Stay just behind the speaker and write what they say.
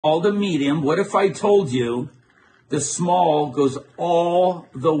All the medium. What if I told you the small goes all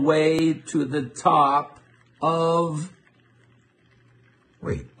the way to the top of...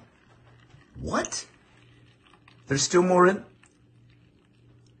 Wait, what? There's still more in...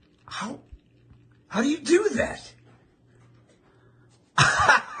 How do you do that?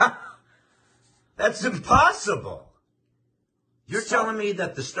 That's impossible. You're telling me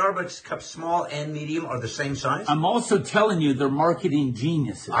that the Starbucks cup small and medium are the same size? I'm also telling you they're marketing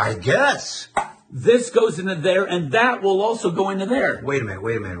geniuses. I guess. This goes into there, and that will also go into there. Wait a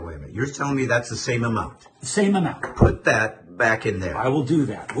minute. You're telling me that's the same amount? Same amount. Put that back in there. I will do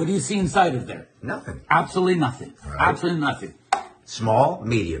that. What do you see inside of there? Nothing. Absolutely nothing. Right. Absolutely nothing. Small,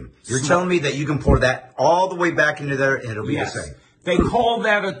 medium. You're telling me that you can pour that all the way back into there and it'll be the same? They call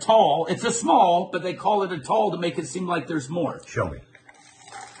that a tall. It's a small, but they call it a tall to make it seem like there's more. Show me.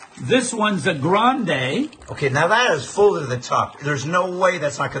 This one's a grande. Okay, now that is full to the top. There's no way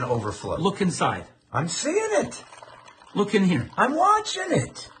that's not going to overflow. Look inside. I'm seeing it. Look in here. I'm watching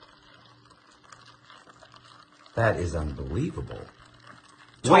it. That is unbelievable.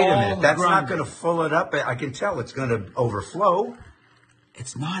 Wait a minute. That's not going to fill it up. I can tell it's going to overflow.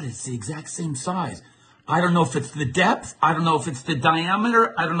 It's not. It's the exact same size. I don't know if it's the depth. I don't know if it's the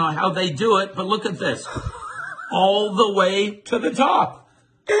diameter. I don't know how they do it, but look at this. All the way to the top.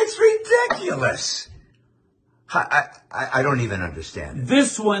 It's ridiculous. I don't even understand it.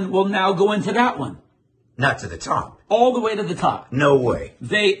 This one will now go into that one. Not to the top. All the way to the top. No way.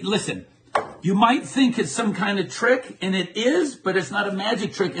 Listen, you might think it's some kind of trick, and it is, but it's not a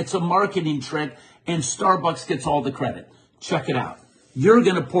magic trick. It's a marketing trick, and Starbucks gets all the credit. Check it out. You're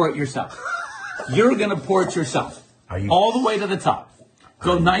going to pour it yourself. You're going to pour it yourself. All the way to the top.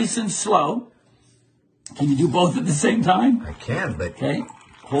 Go nice and slow. Can you do both at the same time? I can, but... Okay.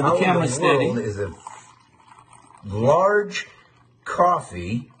 Hold the camera steady. How in the world is a large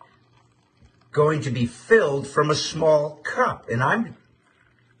coffee going to be filled from a small cup? And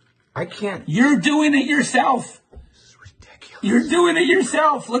I can't... You're doing it yourself. This is ridiculous. You're doing it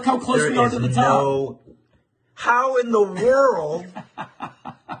yourself. Look how close we are to the top. How in the world...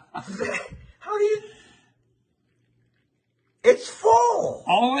 How do you... It's full.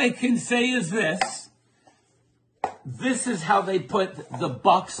 All I can say is this. This is how they put the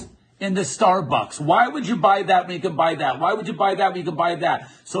bucks in the Starbucks. Why would you buy that when you can buy that? Why would you buy that when you can buy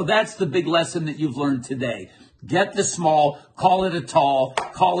that? So that's the big lesson that you've learned today. Get the small, call it a tall,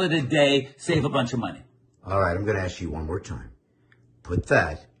 call it a day, save a bunch of money. All right, I'm going to ask you one more time. Put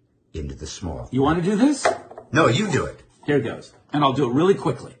that into the small. You want to do this? No, you do it. Here it goes. And I'll do it really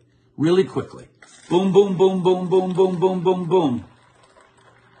quickly. Really quickly. Boom, boom, boom, boom, boom, boom, boom, boom, boom.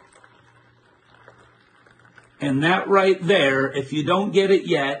 And that right there, if you don't get it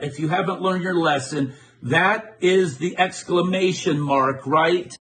yet, if you haven't learned your lesson, that is the exclamation mark, right?